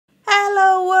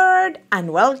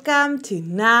and welcome to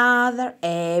another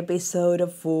episode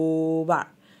of FooBar.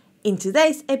 In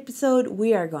today's episode,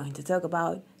 we are going to talk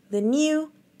about the new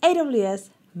AWS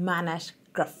Managed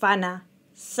Grafana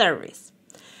Service.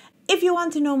 If you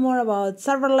want to know more about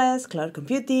serverless, cloud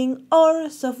computing, or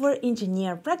software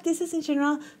engineer practices in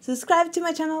general, subscribe to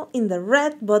my channel in the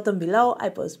red button below. I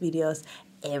post videos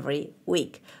every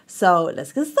week. So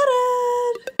let's get started!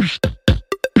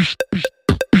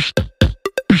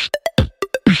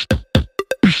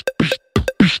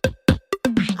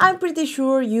 I'm pretty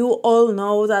sure you all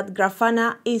know that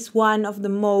Grafana is one of the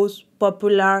most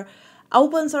popular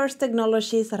open source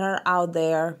technologies that are out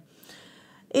there.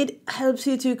 It helps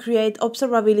you to create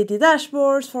observability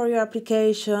dashboards for your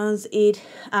applications. It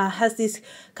has this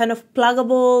kind of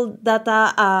pluggable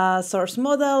data source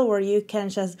model where you can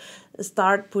just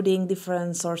start putting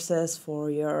different sources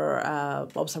for your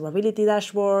observability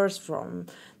dashboards from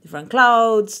different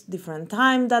clouds, different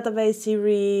time database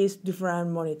series, different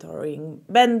monitoring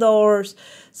vendors.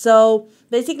 So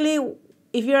basically,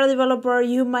 if you're a developer,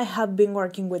 you might have been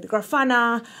working with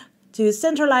Grafana to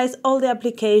centralize all the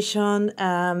application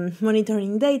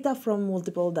monitoring data from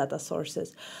multiple data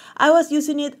sources. I was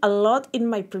using it a lot in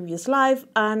my previous life,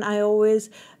 and I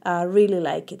always really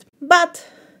like it. But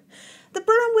the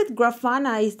problem with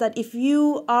Grafana is that if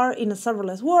you are in a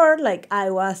serverless world, like I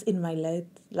was in my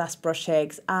last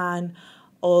projects and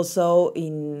also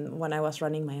when I was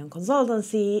running my own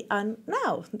consultancy, and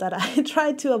now that I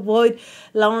try to avoid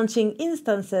launching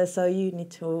instances, so you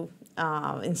need to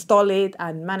install it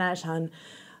and manage and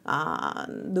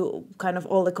do kind of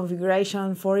all the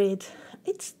configuration for it.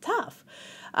 It's tough.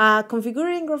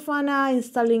 Configuring Grafana,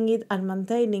 installing it and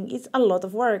maintaining, it's a lot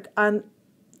of work, and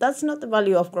that's not the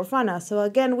value of Grafana. So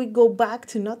again, we go back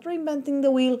to not reinventing the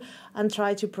wheel and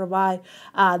try to provide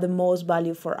the most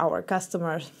value for our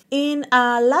customers. In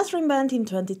last reInvent in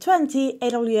 2020,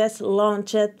 AWS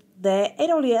launched the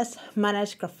AWS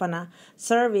Managed Grafana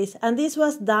Service, and this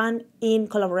was done in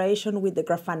collaboration with the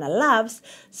Grafana Labs.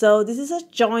 So this is a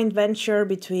joint venture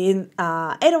between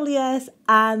AWS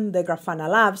and the Grafana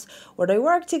Labs, where they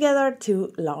work together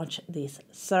to launch this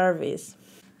service.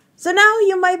 So now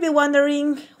you might be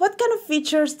wondering, what kind of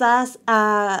features does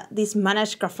this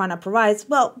Managed Grafana provides?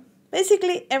 Well,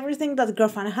 basically everything that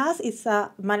Grafana has is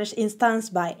a managed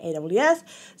instance by AWS.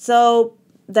 So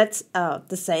that's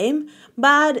the same,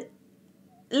 but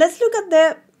let's look at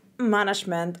the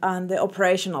management and the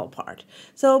operational part.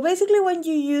 So basically when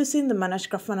you're using the Managed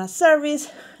Grafana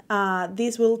service,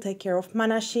 this will take care of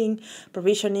managing,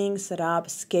 provisioning, setup,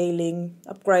 scaling,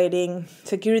 upgrading,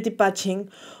 security patching,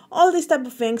 all these type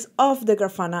of things of the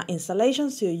Grafana installation.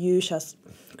 So you just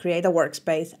create a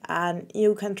workspace and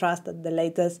you can trust that the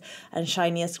latest and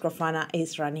shiniest Grafana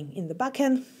is running in the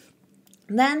backend.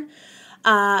 Then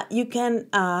you can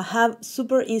have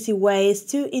super easy ways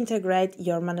to integrate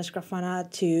your Managed Grafana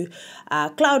to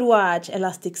CloudWatch,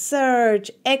 Elasticsearch,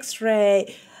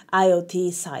 X-Ray,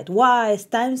 IoT site-wise,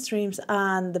 time streams,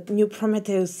 and the new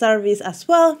Prometheus service as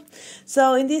well.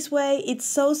 So in this way, it's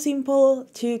so simple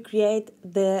to create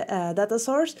the data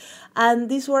source, and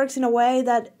this works in a way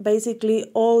that basically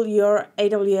all your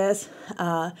AWS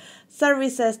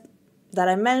services that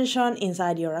I mentioned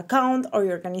inside your account or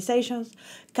your organizations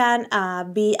can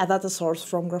be a data source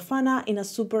from Grafana in a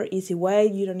super easy way.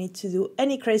 You don't need to do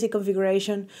any crazy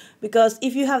configuration, because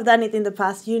if you have done it in the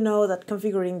past, you know that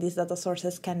configuring these data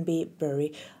sources can be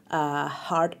very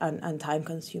hard and time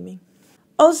consuming.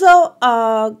 Also,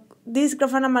 this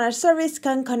Grafana Managed Service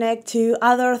can connect to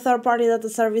other third-party data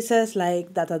services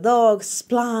like Datadog,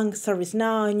 Splunk,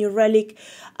 ServiceNow, New Relic,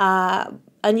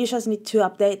 and you just need to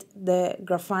update the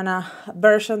Grafana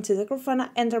version to the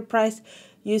Grafana Enterprise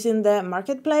using the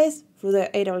marketplace through the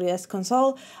AWS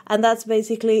console. And that's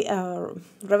basically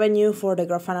revenue for the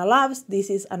Grafana Labs.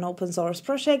 This is an open source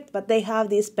project, but they have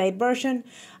this paid version,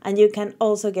 and you can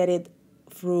also get it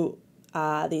through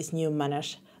this new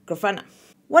Managed Grafana.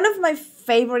 One of my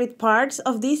favorite parts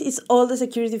of this is all the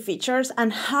security features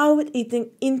and how it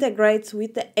integrates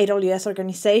with the AWS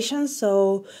organization.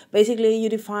 So basically you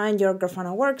define your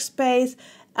Grafana workspace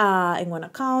in one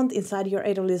account inside your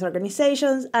AWS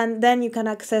organizations, and then you can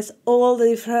access all the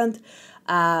different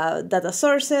data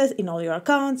sources in all your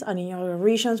accounts and in your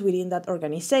regions within that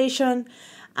organization.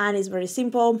 And it's very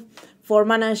simple for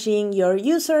managing your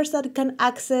users that can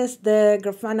access the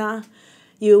Grafana.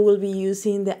 You will be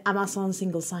using the Amazon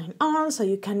single sign-on, so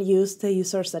you can use the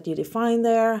users that you define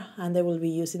there, and they will be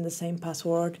using the same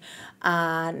password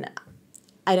and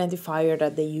identifier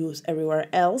that they use everywhere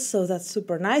else. So that's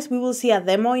super nice. We will see a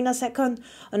demo in a second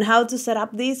on how to set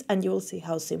up this, and you will see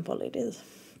how simple it is.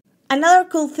 Another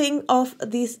cool thing of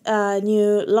this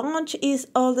new launch is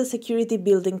all the security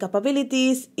building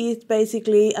capabilities. It's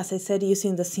basically, as I said,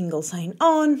 using the single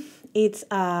sign-on. It's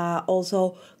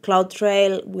also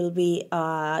CloudTrail will be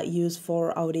used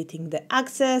for auditing the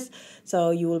access.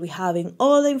 So you will be having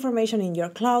all the information in your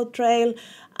CloudTrail,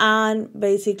 and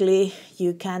basically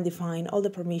you can define all the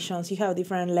permissions. You have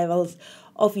different levels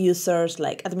of users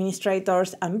like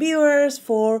administrators and viewers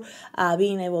for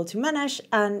being able to manage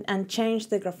and change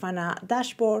the Grafana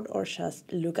dashboard or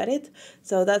just look at it.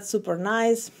 So that's super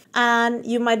nice. And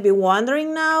you might be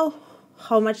wondering now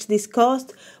how much this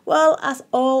cost. Well, as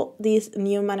all these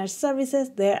new managed services,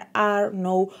 there are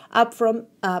no upfront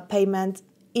payments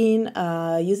in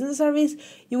using the service.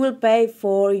 You will pay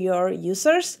for your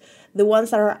users, the ones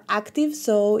that are active.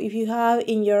 So if you have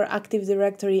in your Active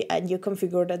Directory and you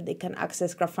configure that they can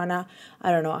access Grafana,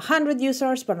 100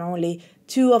 users, but only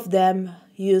 2 of them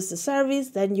use the service,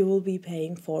 then you will be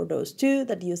paying for those 2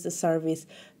 that use the service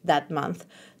that month.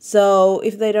 So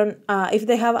if they don't, if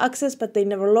they have access but they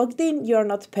never logged in, you're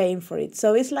not paying for it.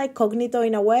 So it's like Cognito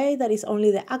in a way, that is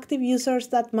only the active users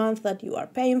that month that you are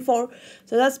paying for.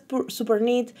 So that's super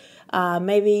neat.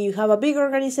 Maybe you have a big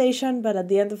organization, but at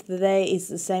the end of the day, it's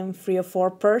the same 3 or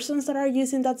 4 persons that are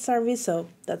using that service. So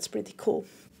that's pretty cool.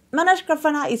 Managed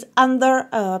Grafana is under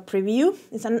preview.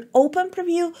 It's an open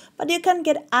preview, but you can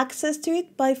get access to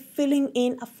it by filling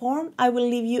in a form. I will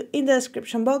leave you in the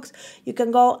description box. You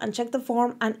can go and check the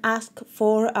form and ask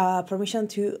for permission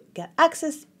to get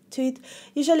access to it.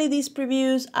 Usually these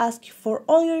previews ask for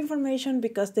all your information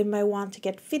because they might want to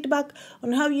get feedback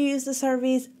on how you use the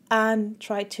service and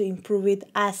try to improve it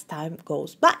as time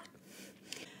goes by.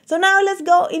 So now let's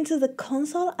go into the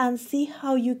console and see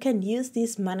how you can use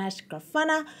this Managed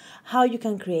Grafana, how you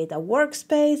can create a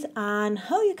workspace, and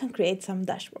how you can create some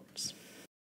dashboards.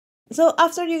 So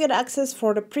after you get access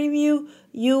for the preview,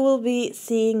 you will be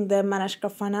seeing the Managed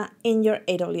Grafana in your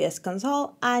AWS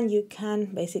console, and you can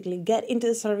basically get into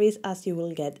the service as you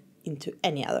will get into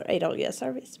any other AWS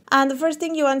service. And the first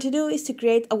thing you want to do is to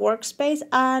create a workspace,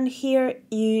 and here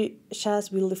you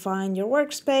just will define your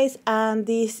workspace, and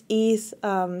this is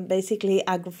basically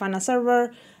a Grafana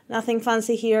server. Nothing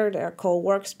fancy here. They're called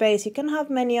workspace. You can have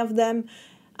many of them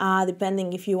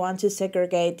depending if you want to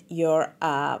segregate your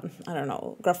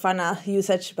Grafana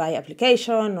usage by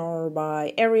application or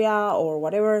by area or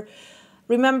whatever.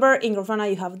 Remember, in Grafana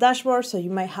you have dashboards, so you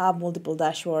might have multiple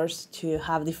dashboards to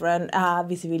have different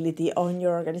visibility on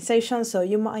your organization, so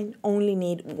you might only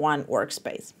need one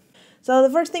workspace. So the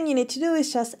first thing you need to do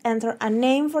is just enter a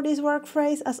name for this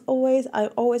workspace. As always, I'm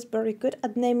always very good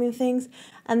at naming things.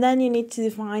 And then you need to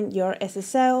define your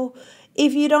SSO.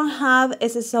 If you don't have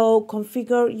SSO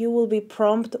configured, you will be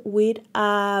prompted with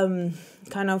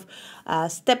kind of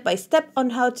step-by-step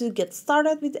on how to get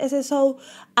started with SSO,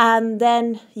 and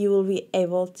then you will be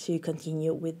able to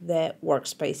continue with the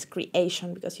workspace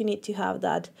creation because you need to have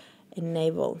that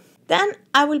enabled. Then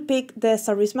I will pick the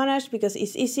service managed because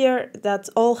it's easier. That's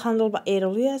all handled by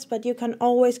AWS, but you can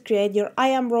always create your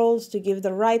IAM roles to give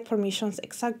the right permissions,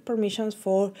 exact permissions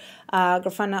for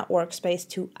Grafana workspace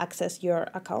to access your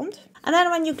account. And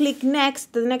then when you click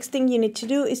next, the next thing you need to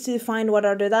do is to define what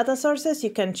are the data sources.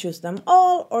 You can choose them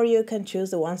all, or you can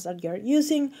choose the ones that you're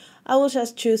using. I will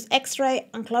just choose X-Ray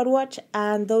and CloudWatch,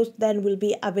 and those then will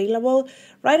be available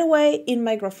right away in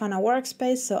my Grafana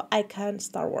workspace, so I can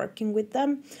start working with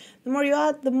them. The more you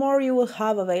add, the more you will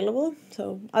have available.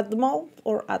 So add them all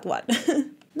or add one.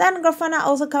 Then Grafana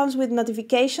also comes with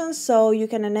notifications, so you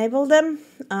can enable them.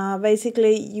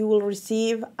 Basically, you will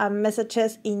receive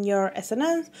messages in your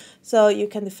SNS, so you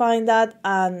can define that,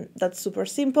 and that's super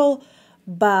simple,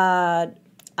 but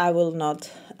I will not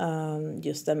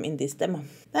use them in this demo.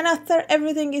 Then after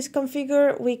everything is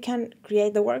configured, we can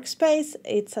create the workspace.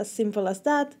 It's as simple as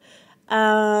that.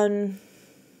 And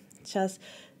just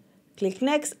click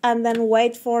next and then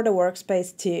wait for the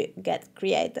workspace to get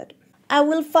created. I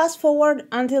will fast forward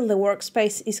until the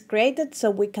workspace is created so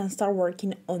we can start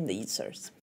working on the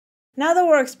users. Now the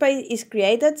workspace is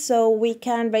created, so we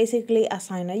can basically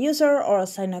assign a user or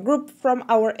assign a group from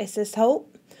our SSO.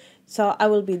 So I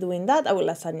will be doing that. I will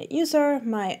assign a user,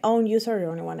 my own user, the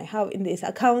only one I have in this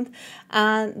account,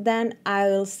 and then I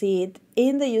will see it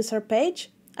in the user page.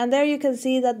 And there you can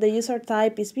see that the user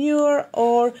type is viewer,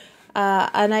 or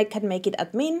and I can make it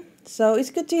admin. So it's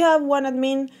good to have one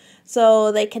admin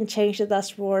so they can change the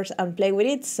dashboards and play with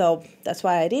it. So that's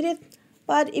why I did it.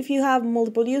 But if you have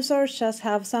multiple users, just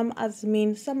have some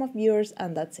admin, some of viewers,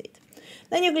 and that's it.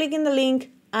 Then you click in the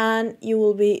link and you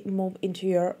will be moved into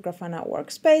your Grafana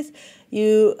workspace.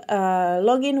 You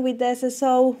log in with the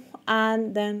SSO,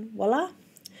 and then voila,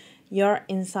 you're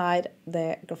inside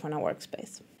the Grafana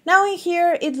workspace. Now in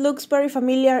here, it looks very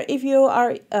familiar. If you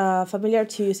are familiar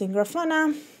to using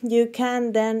Grafana, you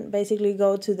can then basically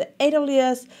go to the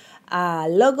AWS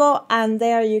logo, and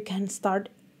there you can start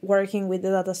working with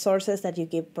the data sources that you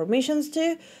give permissions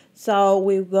to. So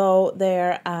we go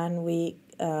there and we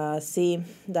see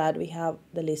that we have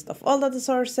the list of all data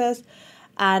sources,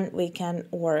 and we can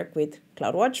work with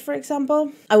CloudWatch, for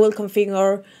example. I will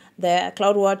configure the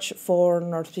CloudWatch for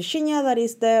North Virginia, that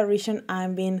is the region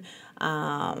I've been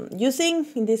using.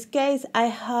 In this case, I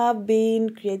have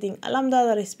been creating a Lambda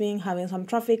that is having some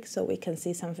traffic, so we can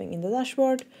see something in the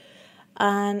dashboard.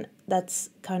 And that's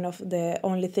kind of the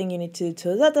only thing you need to do to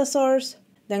the data source.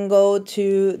 Then go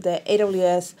to the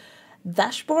AWS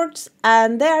dashboards,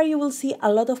 and there you will see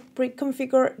a lot of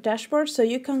pre-configured dashboards, so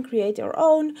you can create your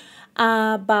own,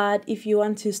 but if you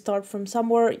want to start from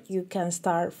somewhere, you can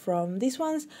start from these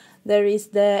ones. There is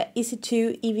the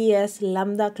EC2, EVS,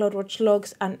 Lambda, CloudWatch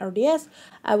logs, and RDS.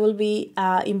 I will be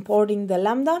importing the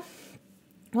Lambda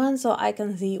one so I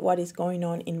can see what is going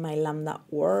on in my Lambda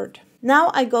world.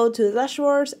 Now I go to the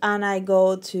dashboards and I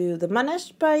go to the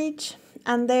managed page,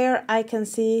 and there I can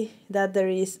see that there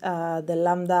is the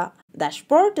Lambda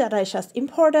dashboard that I just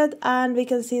imported, and we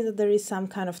can see that there is some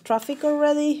kind of traffic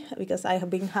already because I have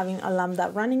been having a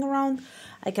Lambda running around.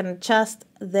 I can adjust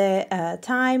the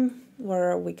time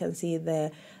where we can see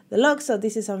the log. So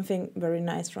this is something very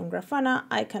nice from Grafana.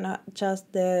 I can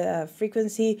adjust the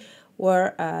frequency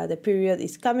where the period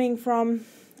is coming from.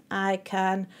 I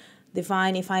can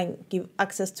define, if I give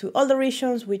access to all the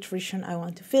regions, which region I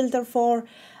want to filter for.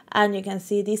 And you can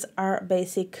see these are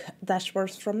basic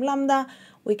dashboards from Lambda.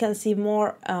 We can see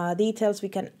more details. We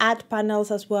can add panels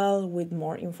as well with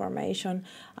more information,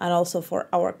 and also for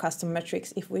our custom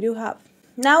metrics if we do have.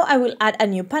 Now I will add a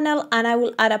new panel, and I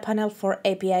will add a panel for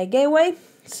API Gateway.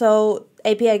 So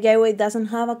API Gateway doesn't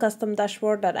have a custom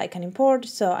dashboard that I can import.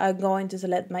 So I'm going to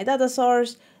select my data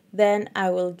source. Then I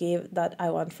will give that I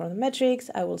want from the metrics.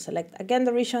 I will select again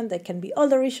the region. They can be all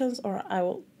the regions, or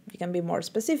you can be more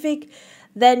specific.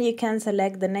 Then you can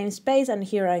select the namespace, and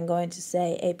here I'm going to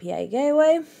say API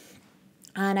Gateway,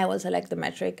 and I will select the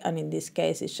metric, and in this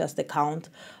case it's just the count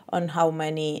on how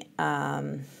many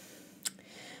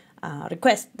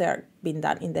requests that are being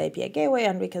done in the API Gateway,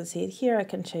 and we can see it here. I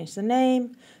can change the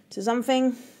name to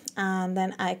something, and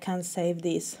then I can save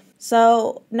this.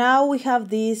 So now we have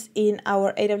this in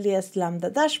our AWS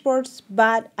Lambda dashboards,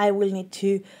 but I will need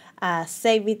to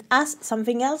save it as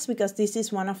something else because this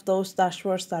is one of those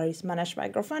dashboards that is managed by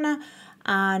Grafana,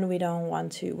 and we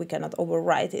cannot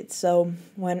overwrite it. So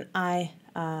when I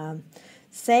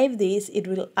save this, it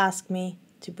will ask me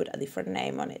to put a different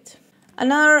name on it.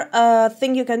 Another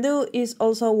thing you can do is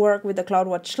also work with the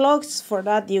CloudWatch logs. For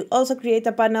that, you also create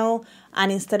a panel,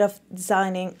 and instead of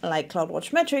designing like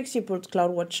CloudWatch metrics, you put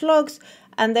CloudWatch logs,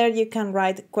 and there you can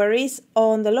write queries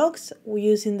on the logs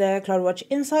using the CloudWatch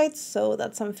insights. So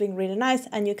that's something really nice,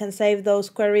 and you can save those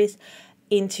queries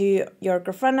into your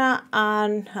Grafana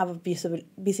and have a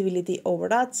visibility over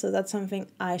that. So that's something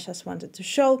I just wanted to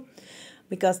show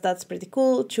because that's pretty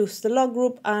cool. Choose the log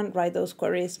group and write those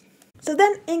queries. So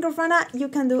then in Grafana, you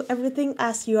can do everything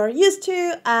as you are used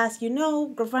to. As you know,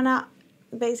 Grafana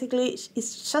basically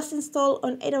is just installed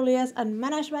on AWS and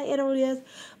managed by AWS,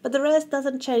 but the rest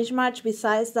doesn't change much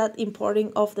besides that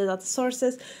importing of the data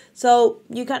sources. So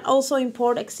you can also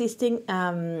import existing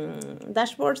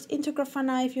dashboards into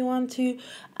Grafana if you want to,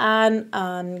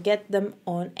 and get them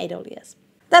on AWS.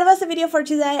 That was the video for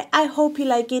today. I hope you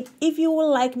like it. If you would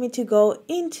like me to go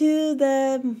into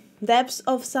the depths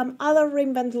of some other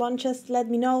reInvent launches, let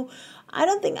me know. I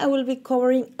don't think I will be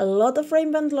covering a lot of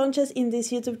reInvent launches in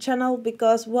this YouTube channel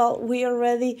because, well, we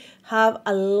already have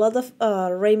a lot of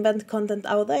reInvent content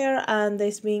out there, and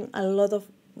there's been a lot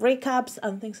of recaps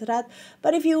and things like that.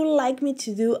 But if you would like me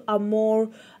to do a more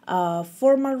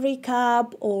formal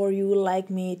recap, or you would like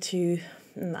me to,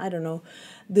 I don't know,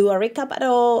 do a recap at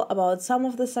all about some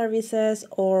of the services,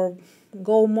 or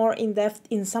go more in depth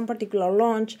in some particular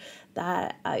launch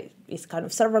that is kind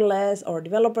of serverless or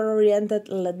developer oriented,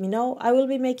 let me know. I will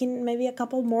be making maybe a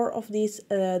couple more of these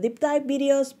deep dive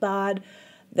videos, but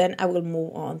then I will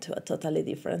move on to a totally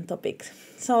different topic.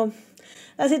 So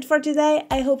that's it for today.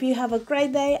 I hope you have a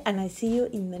great day, and I see you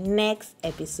in the next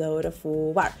episode of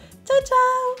FooBar. Ciao,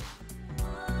 ciao!